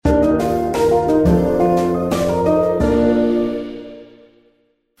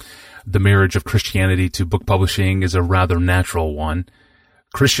the marriage of Christianity to book publishing is a rather natural one.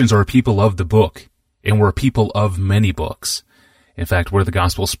 Christians are a people of the book, and we're a people of many books. In fact, where the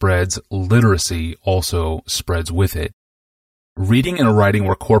gospel spreads, literacy also spreads with it. Reading and writing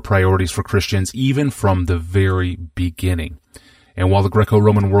were core priorities for Christians even from the very beginning. And while the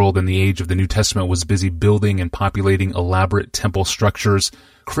Greco-Roman world in the age of the New Testament was busy building and populating elaborate temple structures,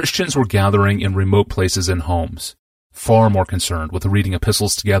 Christians were gathering in remote places and homes, far more concerned with reading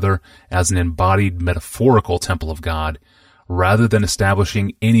epistles together as an embodied metaphorical temple of God, rather than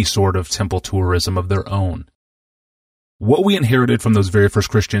establishing any sort of temple tourism of their own. What we inherited from those very first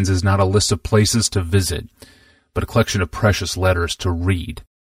Christians is not a list of places to visit, but a collection of precious letters to read.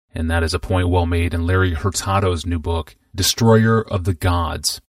 And that is a point well made in Larry Hurtado's new book, Destroyer of the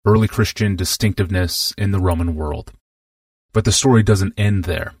Gods, Early Christian Distinctiveness in the Roman World. But the story doesn't end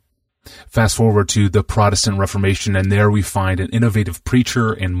there. Fast forward to the Protestant Reformation, and there we find an innovative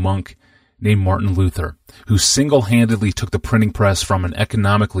preacher and monk named Martin Luther, who single-handedly took the printing press from an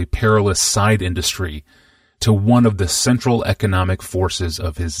economically perilous side industry to one of the central economic forces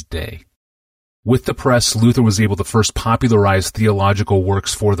of his day. With the press, Luther was able to first popularize theological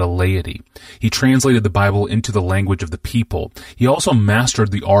works for the laity. He translated the Bible into the language of the people. He also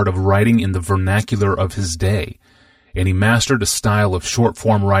mastered the art of writing in the vernacular of his day, and he mastered a style of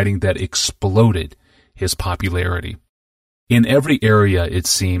short-form writing that exploded his popularity. In every area, it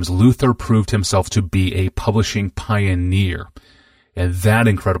seems, Luther proved himself to be a publishing pioneer, and that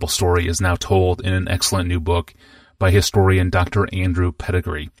incredible story is now told in an excellent new book by historian Dr. Andrew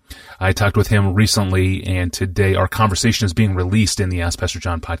Pettigrew. I talked with him recently, and today our conversation is being released in the Ask Pastor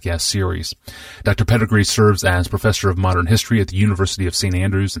John podcast series. Dr. Pettigrew serves as professor of modern history at the University of St.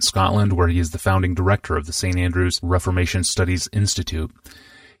 Andrews in Scotland, where he is the founding director of the St. Andrews Reformation Studies Institute.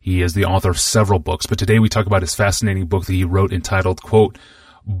 He is the author of several books, but today we talk about his fascinating book that he wrote entitled, quote,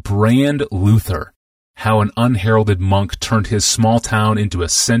 Brand Luther, How an Unheralded Monk Turned His Small Town into a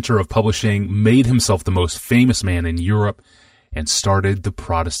Center of Publishing, Made Himself the Most Famous Man in Europe, and Started the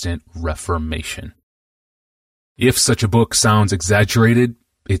Protestant Reformation. If such a book sounds exaggerated,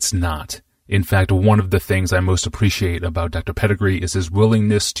 it's not. In fact, one of the things I most appreciate about Dr. Pettigrew is his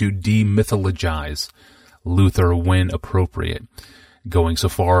willingness to demythologize Luther when appropriate, going so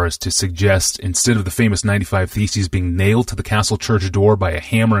far as to suggest instead of the famous 95 Theses being nailed to the castle church door by a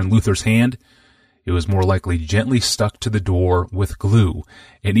hammer in Luther's hand, it was more likely gently stuck to the door with glue,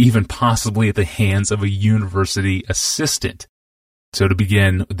 and even possibly at the hands of a university assistant. So to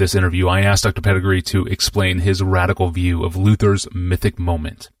begin this interview, I asked Dr. Pettigrew to explain his radical view of Luther's mythic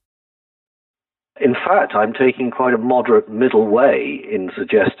moment. In fact, I'm taking quite a moderate middle way in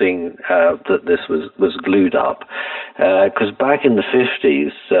suggesting that this was glued up, because back in the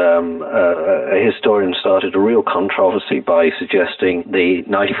 50s, a historian started a real controversy by suggesting the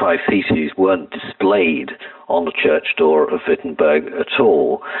 95 Theses weren't displayed on the church door of Wittenberg at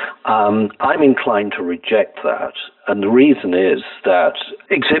all. I'm inclined to reject that, and the reason is that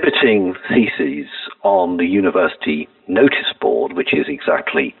exhibiting theses on the university notice board, which is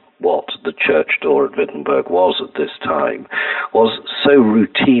exactly what the church door at Wittenberg was at this time, was so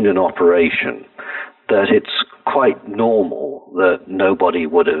routine an operation that it's quite normal that nobody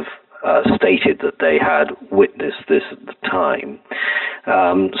would have stated that they had witnessed this at the time.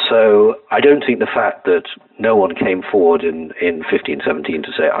 So I don't think the fact that no one came forward in 1517 to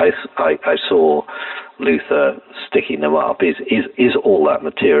say, I saw Luther sticking them up is all that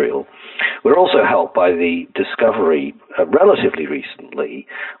material. We're also helped by the discovery relatively recently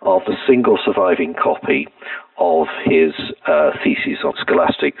of the single surviving copy of his thesis on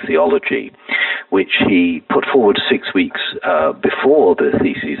scholastic theology, which he put forward 6 weeks before the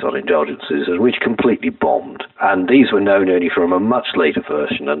thesis on indulgences, and which completely bombed. And these were known only from a much later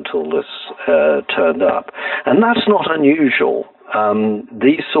version until this turned up. And that's not unusual.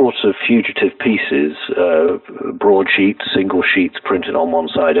 These sorts of fugitive pieces, broadsheets, single sheets printed on one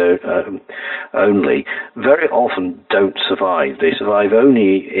side only, very often don't survive. They survive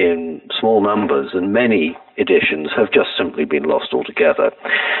only in small numbers, and many editions have just simply been lost altogether.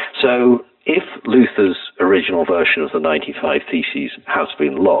 So if Luther's original version of the 95 Theses has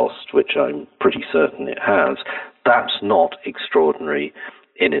been lost, which I'm pretty certain it has, that's not extraordinary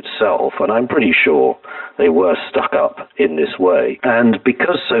in itself, and I'm pretty sure they were stuck up in this way. And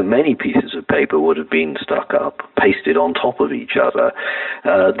because so many pieces of paper would have been stuck up, pasted on top of each other,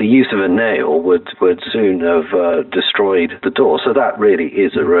 the use of a nail would soon have destroyed the door. So that really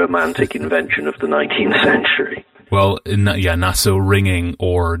is a romantic invention of the 19th century. Well, not so ringing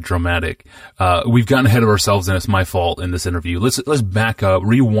or dramatic. We've gotten ahead of ourselves, and it's my fault in this interview. Let's back up,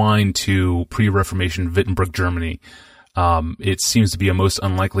 rewind to pre-Reformation Wittenberg, Germany. It seems to be a most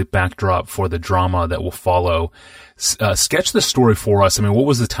unlikely backdrop for the drama that will follow. Sketch the story for us. I mean, what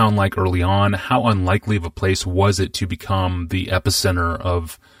was the town like early on? How unlikely of a place was it to become the epicenter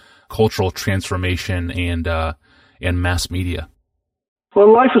of cultural transformation and mass media?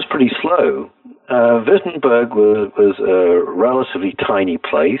 Well, life was pretty slow. Wittenberg was a relatively tiny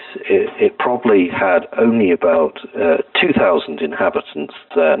place. It probably had only about 2,000 inhabitants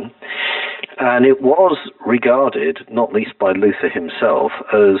then. And it was regarded, not least by Luther himself,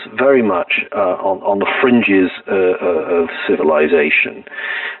 as very much on the fringes of civilization.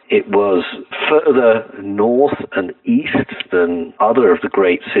 It was further north and east than other of the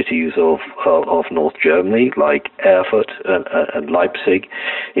great cities of North Germany, like Erfurt and Leipzig.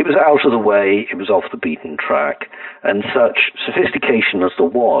 It was out of the way, it was off the beaten track, and such sophistication as there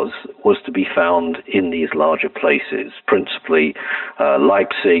was to be found in these larger places, principally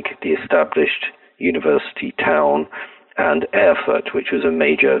Leipzig, the established university town, and Erfurt, which was a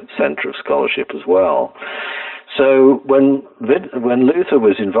major center of scholarship as well. So when Luther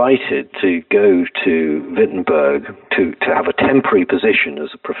was invited to go to Wittenberg to have a temporary position as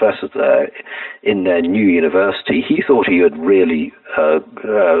a professor there in their new university, he thought he had really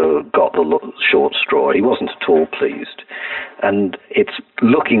got the short straw. He wasn't at all pleased. And it's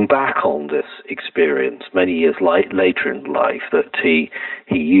looking back on this experience many years later in life that he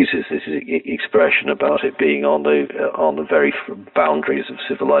uses this expression about it being on the very boundaries of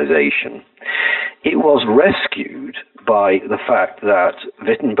civilization. It was rescued by the fact that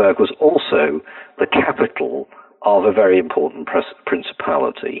Wittenberg was also the capital of a very important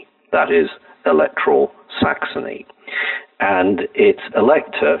principality, that is, Electoral Saxony. And its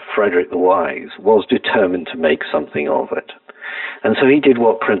elector, Frederick the Wise, was determined to make something of it. And so he did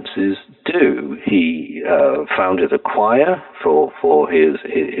what princes do. He founded a choir for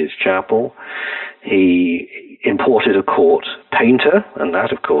his chapel. He imported a court painter, and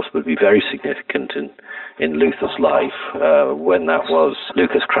that, of course, would be very significant in Luther's life, when that was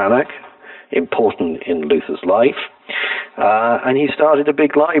Lucas Cranach, important in Luther's life. And he started a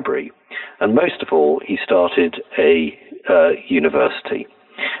big library. And most of all, he started a university,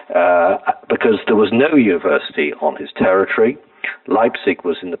 because there was no university on his territory. Leipzig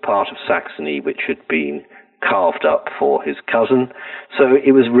was in the part of Saxony which had been carved up for his cousin, so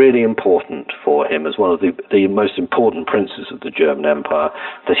it was really important for him, as one of the most important princes of the German Empire,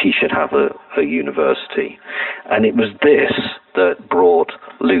 that he should have a university. And it was this that brought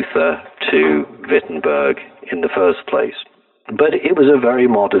Luther to Wittenberg in the first place. But it was a very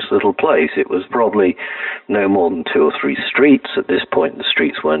modest little place. It was probably no more than 2 or 3 streets. At this point, the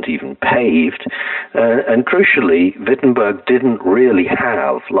streets weren't even paved. And crucially, Wittenberg didn't really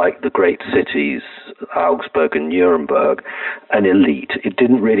have, like the great cities, Augsburg and Nuremberg, an elite. It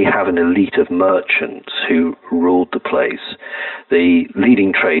didn't really have an elite of merchants who ruled the place. The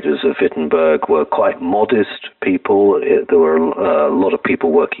leading traders of Wittenberg were quite modest people. There were a lot of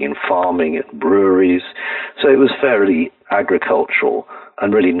people working in farming and breweries. So it was fairly agricultural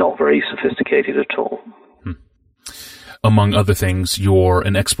and really not very sophisticated at all. Among other things, you're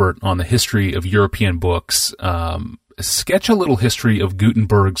an expert on the history of European books. Sketch a little history of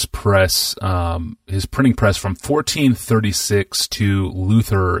Gutenberg's press, his printing press from 1436 to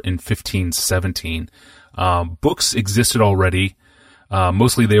Luther in 1517. Books existed already.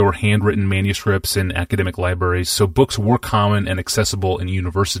 Mostly they were handwritten manuscripts in academic libraries, so books were common and accessible in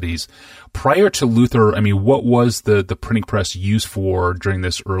universities. Prior to Luther, I mean, what was the printing press used for during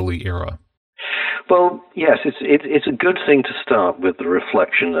this early era? Well, yes, it's a good thing to start with the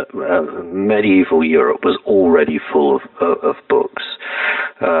reflection that medieval Europe was already full of books,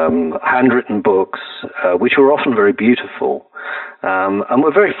 handwritten books, which were often very beautiful, and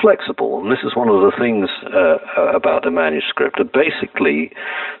were very flexible. And this is one of the things about the manuscript, that basically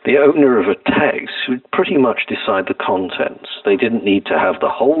the owner of a text would pretty much decide the contents. They didn't need to have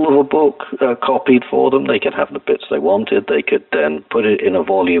the whole of a book copied for them. They could have the bits they wanted. They could then put it in a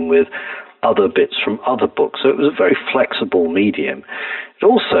volume with other bits from other books. So it was a very flexible medium. It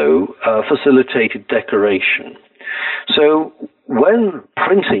also facilitated decoration. So when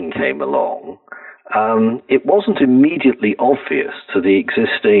printing came along, it wasn't immediately obvious to the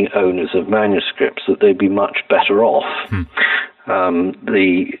existing owners of manuscripts that they'd be much better off.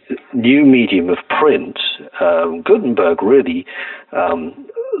 The new medium of print, Gutenberg really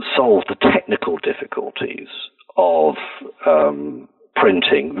solved the technical difficulties of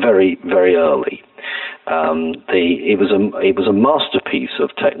printing very, very early. It was a masterpiece of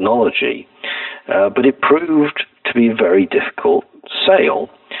technology, but it proved to be a very difficult sale,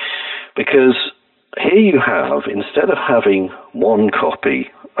 because here you have, instead of having one copy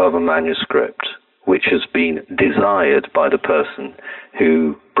of a manuscript which has been desired by the person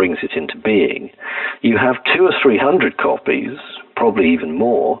who brings it into being, you have 200 or 300 copies, probably even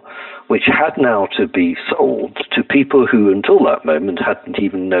more, which had now to be sold to people who until that moment hadn't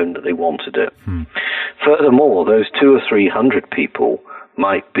even known that they wanted it. Furthermore, those 200 or 300 people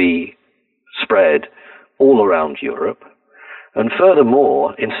might be spread all around Europe. And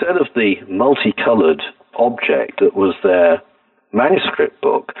furthermore, instead of the multicolored object that was their manuscript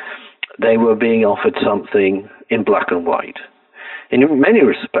book, they were being offered something in black and white. In many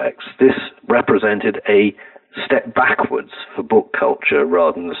respects, this represented a step backwards for book culture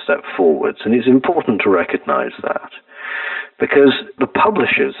rather than a step forwards. And it's important to recognize that, because the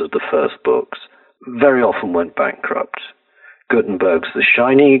publishers of the first books very often went bankrupt. Gutenberg's the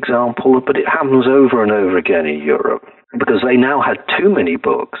shining example, but it happens over and over again in Europe, because they now had too many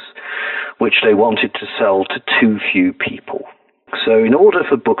books which they wanted to sell to too few people. So in order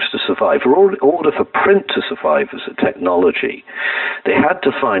for books to survive, or in order for print to survive as a technology, they had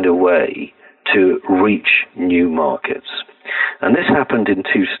to find a way to reach new markets. And this happened in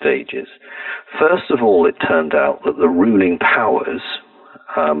two stages. First of all, it turned out that the ruling powers,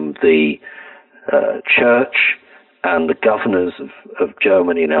 the church and the governors of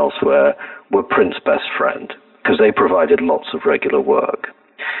Germany and elsewhere, were print's best friend, because they provided lots of regular work.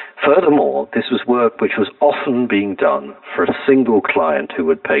 Furthermore, this was work which was often being done for a single client who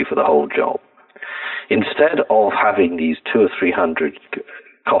would pay for the whole job. Instead of having these 200 or 300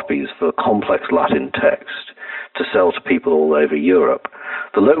 copies for complex Latin text to sell to people all over Europe,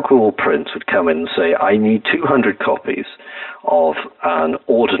 the local prince would come in and say, I need 200 copies of an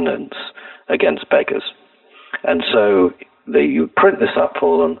ordinance against beggars. And so you print this up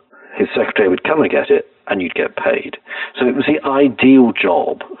for them, his secretary would come and get it, and you'd get paid. So it was the ideal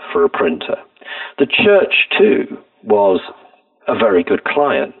job for a printer. The church, too, was a very good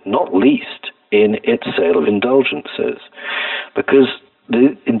client, not least in its sale of indulgences, because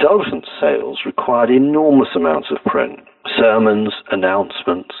the indulgence sales required enormous amounts of print. Sermons,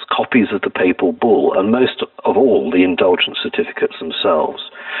 announcements, copies of the papal bull, and most of all, the indulgence certificates themselves.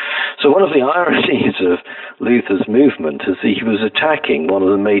 So one of the ironies of Luther's movement is that he was attacking one of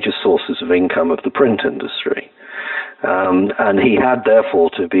the major sources of income of the print industry. And he had, therefore,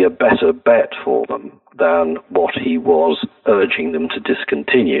 to be a better bet for them than what he was urging them to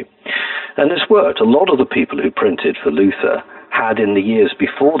discontinue. And this worked. A lot of the people who printed for Luther had, in the years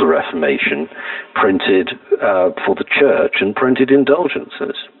before the Reformation, printed for the church and printed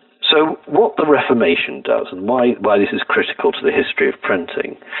indulgences. So what the Reformation does, and why this is critical to the history of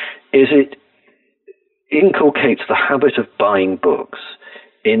printing, is it inculcates the habit of buying books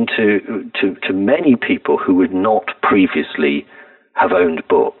into many people who would not previously have owned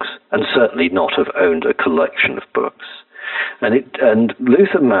books, and certainly not have owned a collection of books. And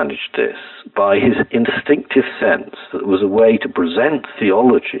Luther managed this by his instinctive sense that there was a way to present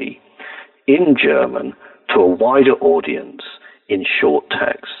theology in German to a wider audience in short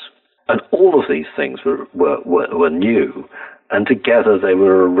texts. And all of these things were new, and together they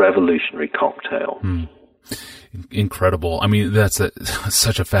were a revolutionary cocktail. Incredible. I mean, that's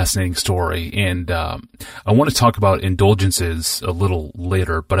such a fascinating story. And I want to talk about indulgences a little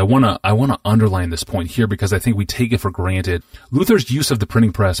later, but I want to underline this point here because I think we take it for granted. Luther's use of the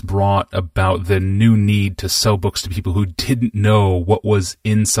printing press brought about the new need to sell books to people who didn't know what was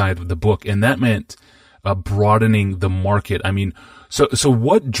inside of the book, and that meant broadening the market. I mean, so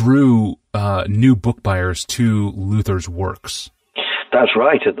what drew new book buyers to Luther's works? That's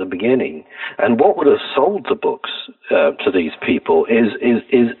right, at the beginning. And what would have sold the books to these people is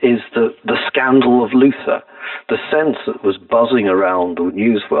the scandal of Luther, the sense that was buzzing around the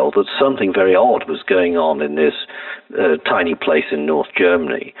news world that something very odd was going on in this tiny place in North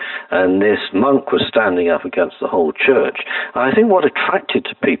Germany. And this monk was standing up against the whole church. And I think what attracted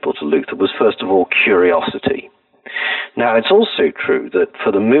people to Luther was, first of all, curiosity. Now, it's also true that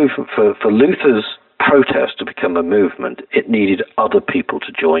for Luther's protest to become a movement, it needed other people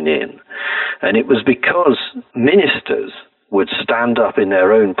to join in. And it was because ministers would stand up in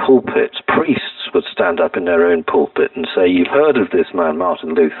their own pulpits, priests would stand up in their own pulpit and say, you've heard of this man,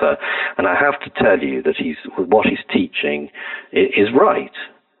 Martin Luther, and I have to tell you that what he's teaching is right,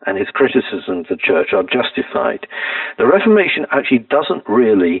 and his criticisms of the church are justified. The Reformation actually doesn't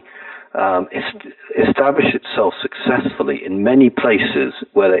really establish itself successfully in many places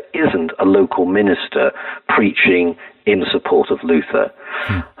where there isn't a local minister preaching in support of Luther.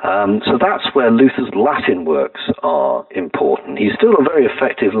 So that's where Luther's Latin works are important. He's still a very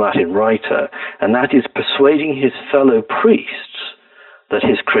effective Latin writer, and that is persuading his fellow priests that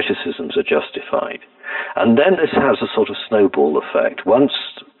his criticisms are justified. And then this has a sort of snowball effect. Once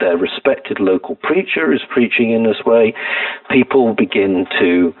their respected local preacher is preaching in this way, people begin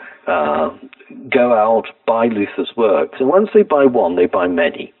to go out, buy Luther's works, and once they buy one, they buy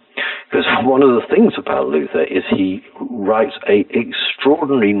many. Because one of the things about Luther is he writes an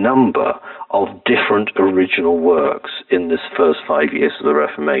extraordinary number of different original works in this first 5 years of the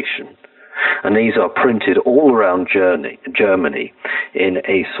Reformation. And these are printed all around Germany in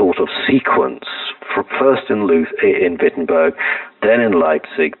a sort of sequence, first in Wittenberg, then in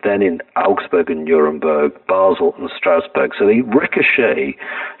Leipzig, then in Augsburg and Nuremberg, Basel and Strasbourg. So they ricochet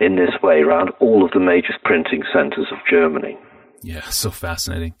in this way around all of the major printing centers of Germany. Yeah, so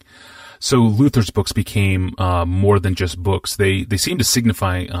fascinating. So Luther's books became more than just books. They seem to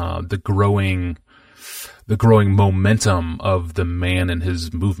signify the growing momentum of the man and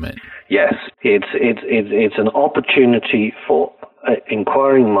his movement. Yes, it's an opportunity for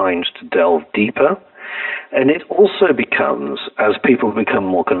inquiring minds to delve deeper, and it also becomes, as people become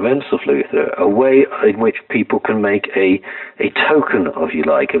more convinced of Luther, a way in which people can make a token, if you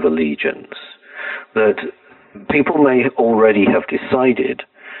like, of allegiance. That people may already have decided,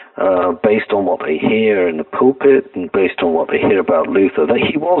 based on what they hear in the pulpit and based on what they hear about Luther, that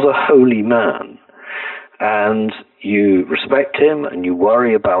he was a holy man. And you respect him and you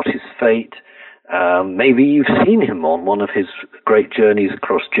worry about his fate. Maybe you've seen him on one of his great journeys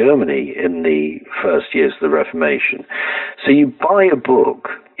across Germany in the first years of the Reformation. So you buy a book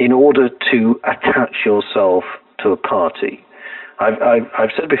in order to attach yourself to a party.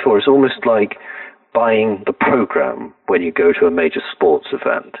 I've said before, it's almost like buying the program when you go to a major sports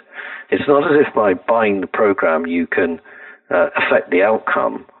event. It's not as if by buying the program you can affect the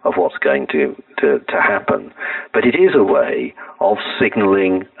outcome of what's going to happen, but it is a way of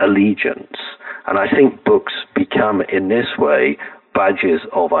signaling allegiance. And I think books become, in this way, badges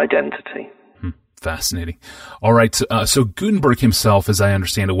of identity. Fascinating. All right. So Gutenberg himself, as I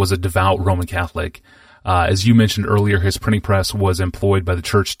understand it, was a devout Roman Catholic. As you mentioned earlier, his printing press was employed by the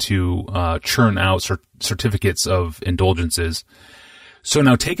church to churn out certificates of indulgences. So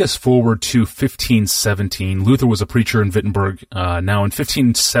now take us forward to 1517. Luther was a preacher in Wittenberg. Now in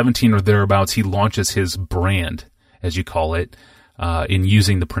 1517 or thereabouts, he launches his brand, as you call it, in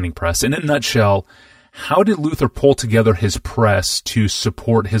using the printing press. In a nutshell, how did Luther pull together his press to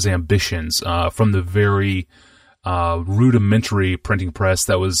support his ambitions from the very rudimentary printing press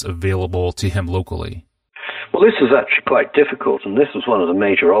that was available to him locally? Well, this is actually quite difficult, and this was one of the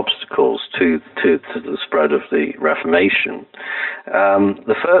major obstacles to the spread of the Reformation.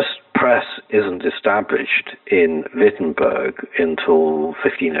 The first press isn't established in Wittenberg until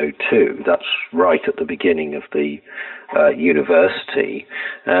 1502. That's right at the beginning of the university,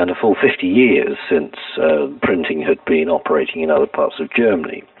 and a full 50 years since printing had been operating in other parts of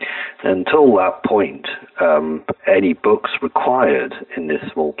Germany. Until that point, any books required in this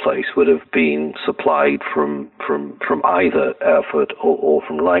small place would have been supplied from either Erfurt or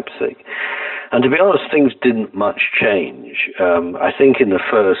from Leipzig. And to be honest, things didn't much change. I think in the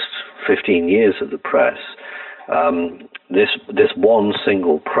first 15 years of the press, this one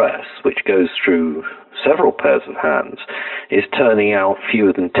single press, which goes through several pairs of hands, is turning out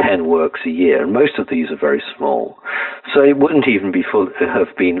fewer than 10 works a year, and most of these are very small. So it wouldn't even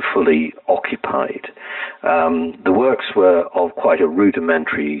have been fully occupied. The works were of quite a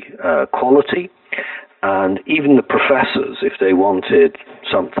rudimentary quality, and even the professors, if they wanted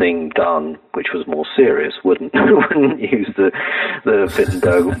something done which was more serious, wouldn't use the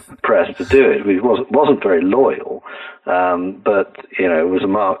Wittenberg press to do it. It wasn't very loyal, but it was a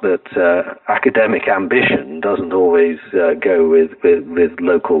mark that academic ambition doesn't always go with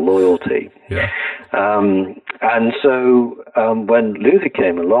local loyalty. Yeah. And so when Luther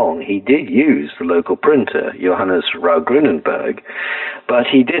came along, he did use the local printer, Johannes Rau Grünenberg, but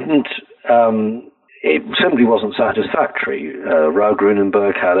he didn't. It simply wasn't satisfactory. Rau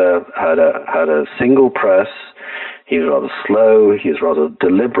Grünenberg had a single press. He was rather slow. He was rather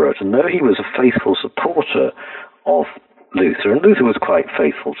deliberate. And though he was a faithful supporter of Luther, and Luther was quite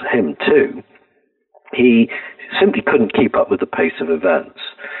faithful to him too, he simply couldn't keep up with the pace of events.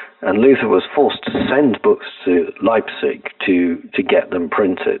 And Luther was forced to send books to Leipzig to get them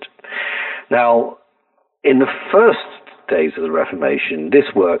printed. Now, in the first days of the Reformation,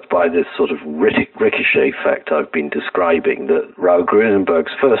 this worked by this sort of ricochet effect I've been describing, that Rau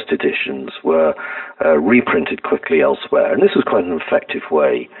Grünenberg's first editions were reprinted quickly elsewhere, and this was quite an effective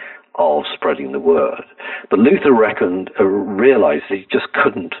way of spreading the word. But Luther realized that he just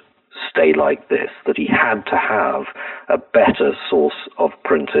couldn't stay like this, that he had to have a better source of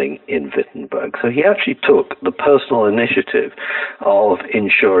printing in Wittenberg. So he actually took the personal initiative of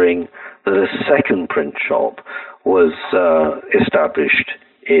ensuring that a second print shop was established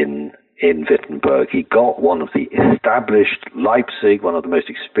in Wittenberg. He got one of the established Leipzig, one of the most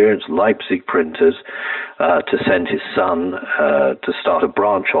experienced Leipzig printers, to send his son to start a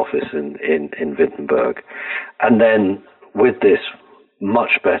branch office in Wittenberg. And then with this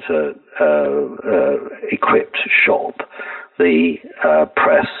much better equipped shop, the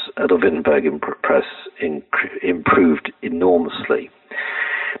press, the Wittenberg press, improved enormously.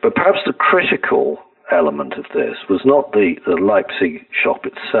 But perhaps the critical element of this was not the Leipzig shop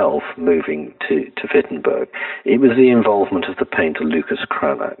itself moving to Wittenberg. It was the involvement of the painter Lucas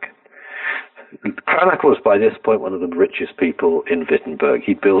Cranach. Cranach was by this point one of the richest people in Wittenberg.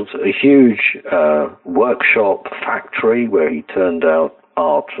 He built a huge workshop factory where he turned out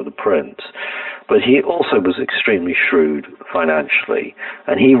art for the prints. But he also was extremely shrewd financially,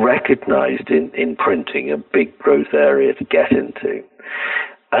 and he recognized in printing a big growth area to get into.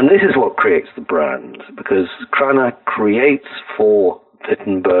 And this is what creates the brand, because Cranach creates for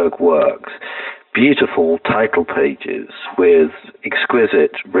Wittenberg works beautiful title pages with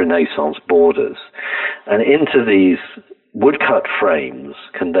exquisite Renaissance borders. And into these woodcut frames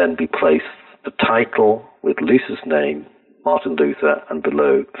can then be placed the title with Luther's name, Martin Luther, and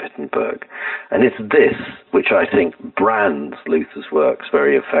below Wittenberg. And it's this which I think brands Luther's works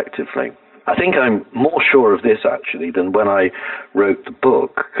very effectively. I think I'm more sure of this, actually, than when I wrote the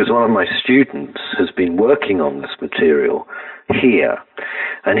book, because one of my students has been working on this material here,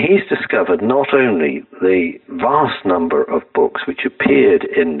 and he's discovered not only the vast number of books which appeared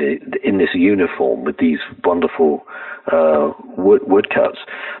in this uniform with these wonderful woodcuts,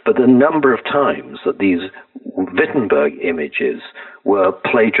 but the number of times that these Wittenberg images were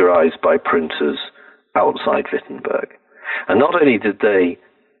plagiarized by printers outside Wittenberg. And not only did they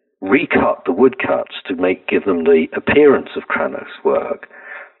recut the woodcuts to give them the appearance of Cranach's work,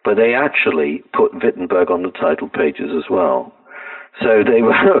 but they actually put Wittenberg on the title pages as well. So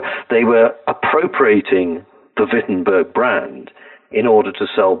they were appropriating the Wittenberg brand in order to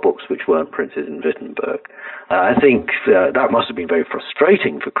sell books which weren't printed in Wittenberg. I think that must have been very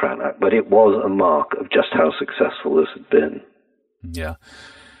frustrating for Cranach, but it was a mark of just how successful this had been. Yeah,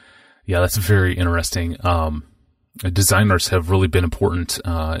 that's very interesting. Designers have really been important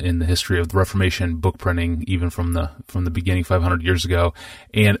in the history of the Reformation book printing, even from the beginning 500 years ago.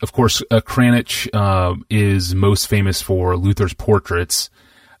 And of course, Cranach is most famous for Luther's portraits.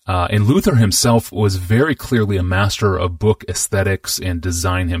 And Luther himself was very clearly a master of book aesthetics and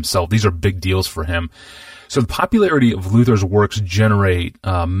design himself. These are big deals for him. So the popularity of Luther's works generate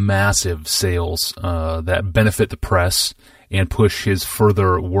massive sales that benefit the press and push his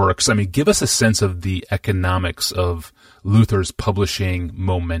further works. I mean, give us a sense of the economics of Luther's publishing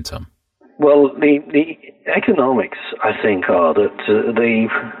momentum. Well, the economics, I think, are that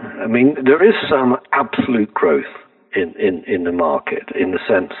there is some absolute growth in the market, in the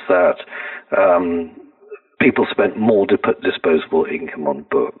sense that people spent more disposable income on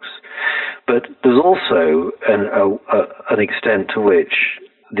books. But there's also an extent to which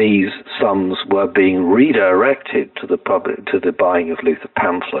these sums were being redirected to the public, to the buying of Luther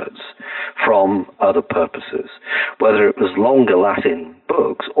pamphlets from other purposes, whether it was longer Latin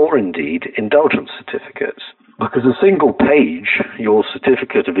books or indeed indulgence certificates. Because a single page, your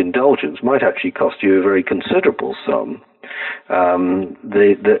certificate of indulgence, might actually cost you a very considerable sum.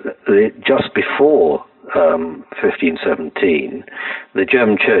 Just before 1517, the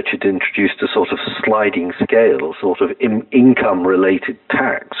German Church had introduced a sort of sliding scale, sort of income-related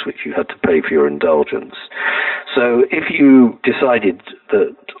tax, which you had to pay for your indulgence. So if you decided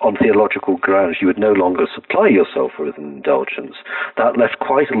that on theological grounds you would no longer supply yourself with an indulgence, that left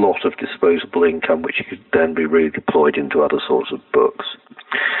quite a lot of disposable income, which could then be redeployed into other sorts of books.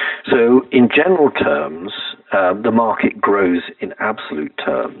 So in general terms, the market grows in absolute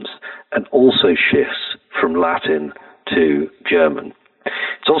terms and also shifts from Latin to German.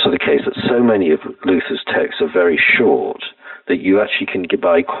 It's also the case that so many of Luther's texts are very short that you actually can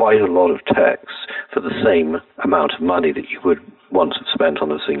buy quite a lot of texts for the same amount of money that you would once have spent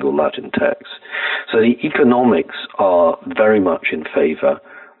on a single Latin text. So the economics are very much in favor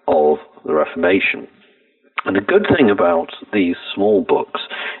of the Reformation. And the good thing about these small books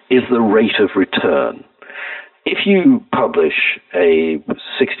is the rate of return. If you publish a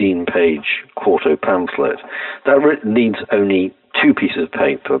 16-page quarto pamphlet, that needs only 2 pieces of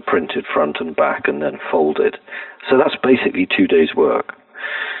paper printed front and back and then folded. So that's basically 2 days' work.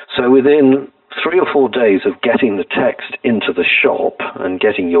 So within 3 or 4 days of getting the text into the shop and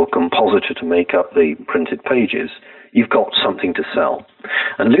getting your compositor to make up the printed pages, you've got something to sell.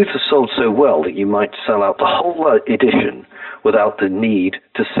 And Luther sold so well that you might sell out the whole edition without the need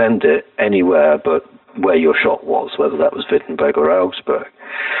to send it anywhere but where your shop was, whether that was Wittenberg or Augsburg.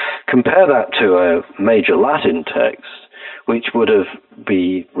 Compare that to a major Latin text, which would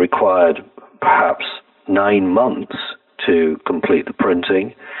be required perhaps 9 months to complete the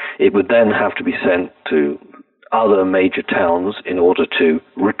printing. It would then have to be sent to other major towns in order to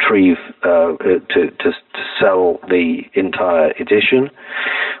retrieve, to sell the entire edition,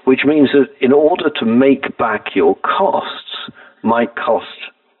 which means that in order to make back your costs might cost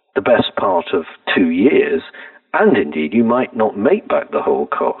the best part of 2 years, and indeed you might not make back the whole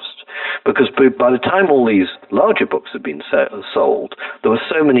cost. Because by the time all these larger books had been sold, there were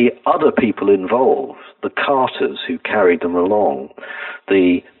so many other people involved, the carters who carried them along,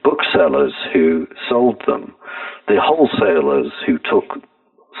 the booksellers who sold them, the wholesalers who took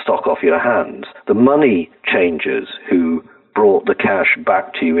stock off your hands, the money changers who brought the cash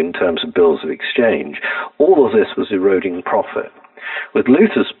back to you in terms of bills of exchange. All of this was eroding profit. With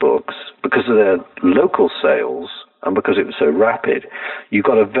Luther's books, because of their local sales and because it was so rapid, you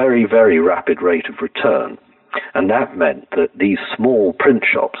got a very, very rapid rate of return. And that meant that these small print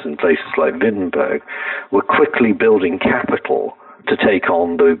shops in places like Wittenberg were quickly building capital to take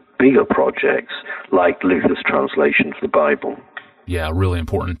on the bigger projects like Luther's translation of the Bible. Yeah, really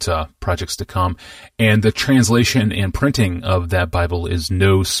important projects to come. And the translation and printing of that Bible is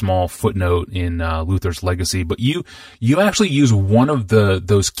no small footnote in Luther's legacy. But you actually use one of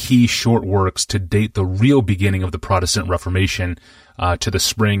those key short works to date the real beginning of the Protestant Reformation to the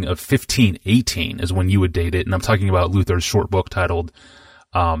spring of 1518 is when you would date it. And I'm talking about Luther's short book titled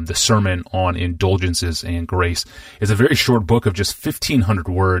The Sermon on Indulgences and Grace. It's a very short book of just 1,500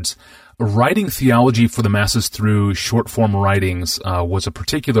 words. Writing theology for the masses through short-form writings was a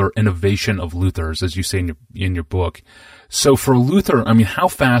particular innovation of Luther's, as you say in your book. So for Luther, I mean, how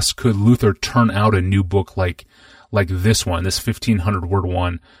fast could Luther turn out a new book like this one, this 1,500-word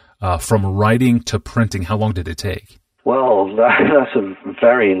one, from writing to printing? How long did it take? Well, that's a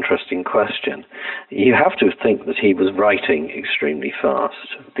very interesting question. You have to think that he was writing extremely fast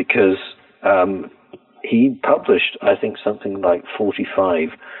because he published, I think, something like 45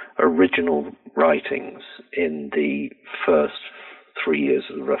 original writings in the first 3 years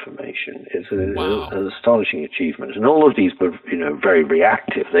of the Reformation. It's an astonishing achievement. And all of these were, very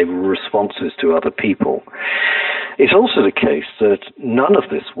reactive. They were responses to other people. It's also the case that none of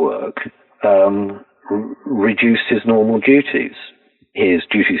this work reduced his normal duties. His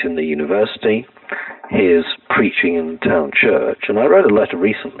duties in the university, his preaching in the town church. And I wrote a letter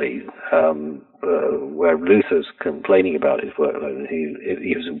recently where Luther's complaining about his workload.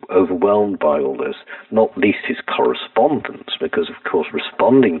 He was overwhelmed by all this, not least his correspondence, because, of course,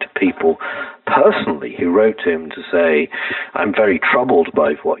 responding to people personally who wrote to him to say, I'm very troubled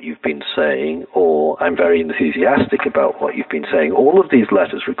by what you've been saying, or I'm very enthusiastic about what you've been saying. All of these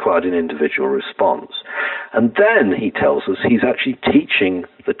letters required an individual response. And then, he tells us, he's actually teaching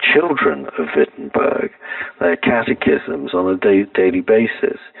the children of Wittenberg their catechisms on a daily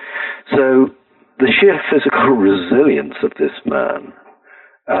basis. So the sheer physical resilience of this man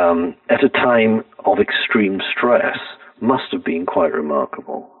at a time of extreme stress must have been quite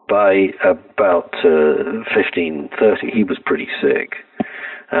remarkable. By about 1530, he was pretty sick.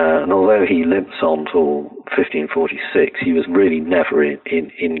 And although he limps on till 1546, he was really never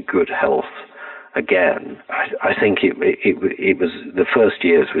in good health again. I think it was the first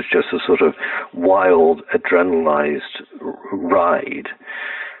years was just a sort of wild, adrenalized ride,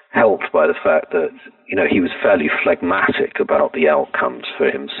 helped by the fact that he was fairly phlegmatic about the outcomes for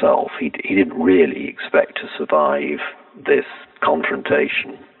himself. He didn't really expect to survive this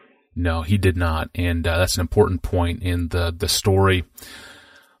confrontation. No, he did not, and that's an important point in the story.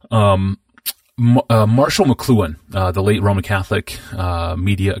 Marshall McLuhan, the late Roman Catholic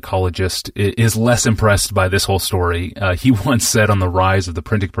media ecologist, is less impressed by this whole story. He once said on the rise of the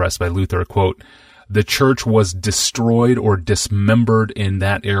printing press by Luther, quote, "The church was destroyed or dismembered in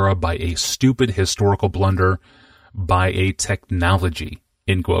that era by a stupid historical blunder, by a technology,"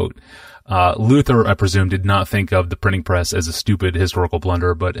 end quote. Luther, I presume, did not think of the printing press as a stupid historical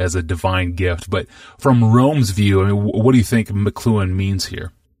blunder, but as a divine gift. But from Rome's view, I mean, what do you think McLuhan means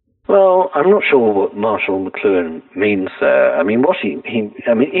here? Well, I'm not sure what Marshall McLuhan means there. I mean,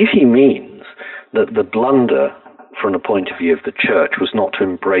 if he means that the blunder from the point of view of the church was not to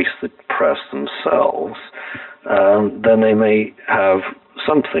embrace the press themselves, then they may have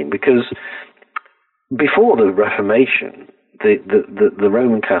something, because before the Reformation, the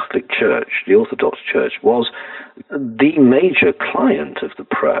Roman Catholic Church, the Orthodox Church, was the major client of the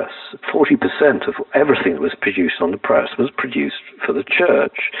press. 40% of everything that was produced on the press was produced for the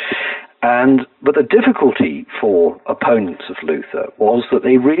church. But the difficulty for opponents of Luther was that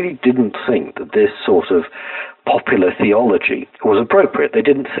they really didn't think that this sort of popular theology was appropriate. They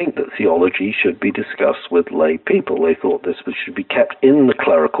didn't think that theology should be discussed with lay people. They thought this should be kept in the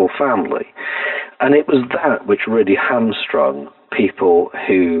clerical family. And it was that which really hamstrung people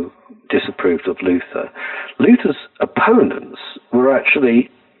who disapproved of Luther. Luther's opponents were actually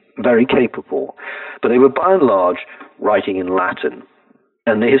very capable, but they were by and large writing in Latin.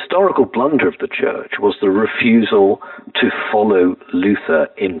 And the historical blunder of the church was the refusal to follow Luther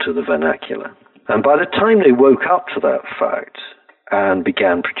into the vernacular. And by the time they woke up to that fact and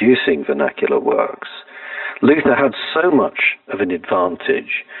began producing vernacular works, Luther had so much of an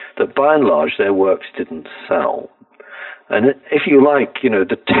advantage that by and large their works didn't sell. And if you like,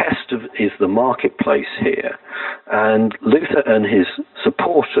 the test is the marketplace here. And Luther and his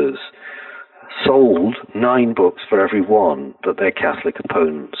supporters sold 9 books for every one that their Catholic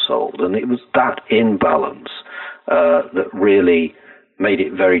opponents sold. And it was that imbalance that really made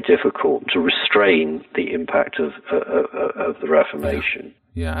it very difficult to restrain the impact of the Reformation.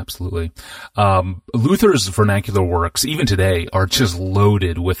 Yeah, absolutely. Luther's vernacular works, even today, are just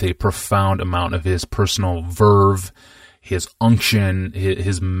loaded with a profound amount of his personal verve, his unction,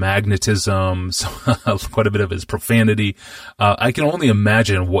 his magnetism, quite a bit of his profanity. I can only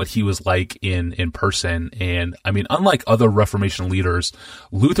imagine what he was like in person. And I mean, unlike other Reformation leaders,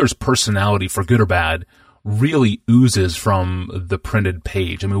 Luther's personality, for good or bad, really oozes from the printed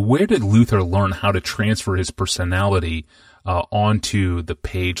page. I mean, where did Luther learn how to transfer his personality onto the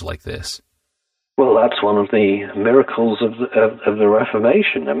page like this? Well, that's one of the miracles of the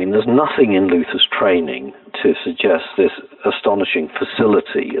Reformation. I mean, there's nothing in Luther's training to suggest this astonishing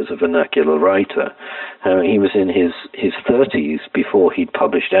facility as a vernacular writer. He was in his 30s before he'd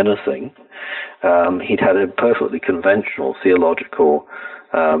published anything. He'd had a perfectly conventional theological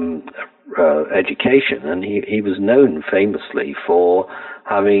education, and he was known famously for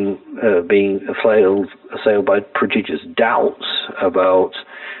having being assailed by prodigious doubts about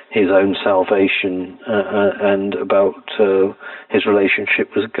his own salvation and about his relationship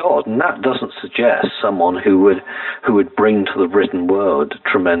with God. And that doesn't suggest someone who would bring to the written word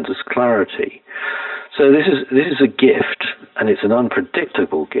tremendous clarity. So this is a gift, and it's an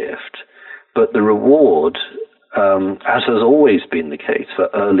unpredictable gift, but the reward, as has always been the case for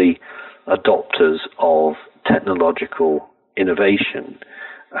early adopters of technological innovation,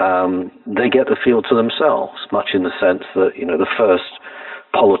 they get the field to themselves, much in the sense that, the first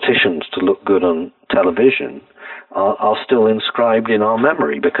politicians to look good on television are still inscribed in our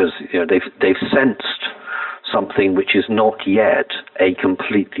memory because they've sensed something which is not yet a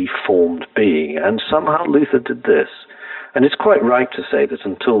completely formed being. And somehow Luther did this. And it's quite right to say that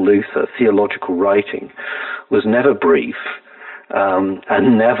until Luther, theological writing was never brief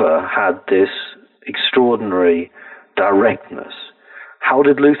and never had this extraordinary directness. How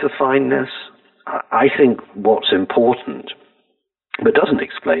did Luther find this? I think what's important, but doesn't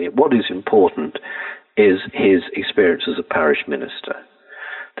explain it, what is important is his experience as a parish minister.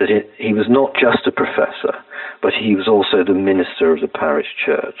 That he was not just a professor, but he was also the minister of the parish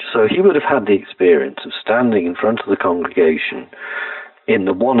church. So he would have had the experience of standing in front of the congregation in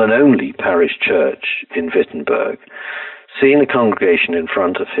the one and only parish church in Wittenberg, seeing the congregation in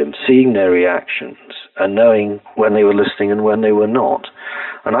front of him, seeing their reactions, and knowing when they were listening and when they were not.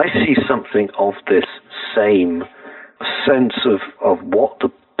 And I see something of this same sense of what the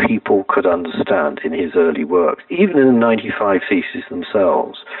people could understand in his early works, even in the 95 Theses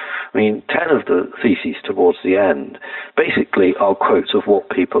themselves. I mean, 10 of the theses towards the end basically are quotes of what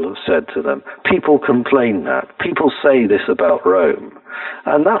people have said to them. People complain that. People say this about Rome.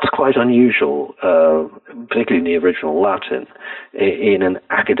 And that's quite unusual, particularly in the original Latin, in an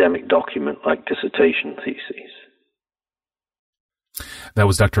academic document like dissertation theses. That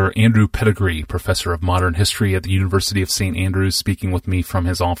was Dr. Andrew Pettigrew, Professor of Modern History at the University of St. Andrews, speaking with me from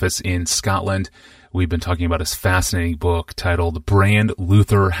his office in Scotland. We've been talking about his fascinating book titled Brand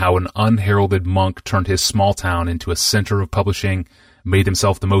Luther, How an Unheralded Monk Turned His Small Town into a Center of Publishing, Made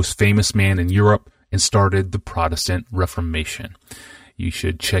Himself the Most Famous Man in Europe, and Started the Protestant Reformation. You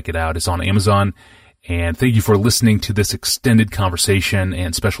should check it out. It's on Amazon. And thank you for listening to this extended conversation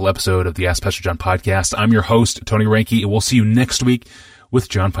and special episode of the Ask Pastor John podcast. I'm your host, Tony Reinke, and we'll see you next week with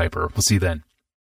John Piper. We'll see you then.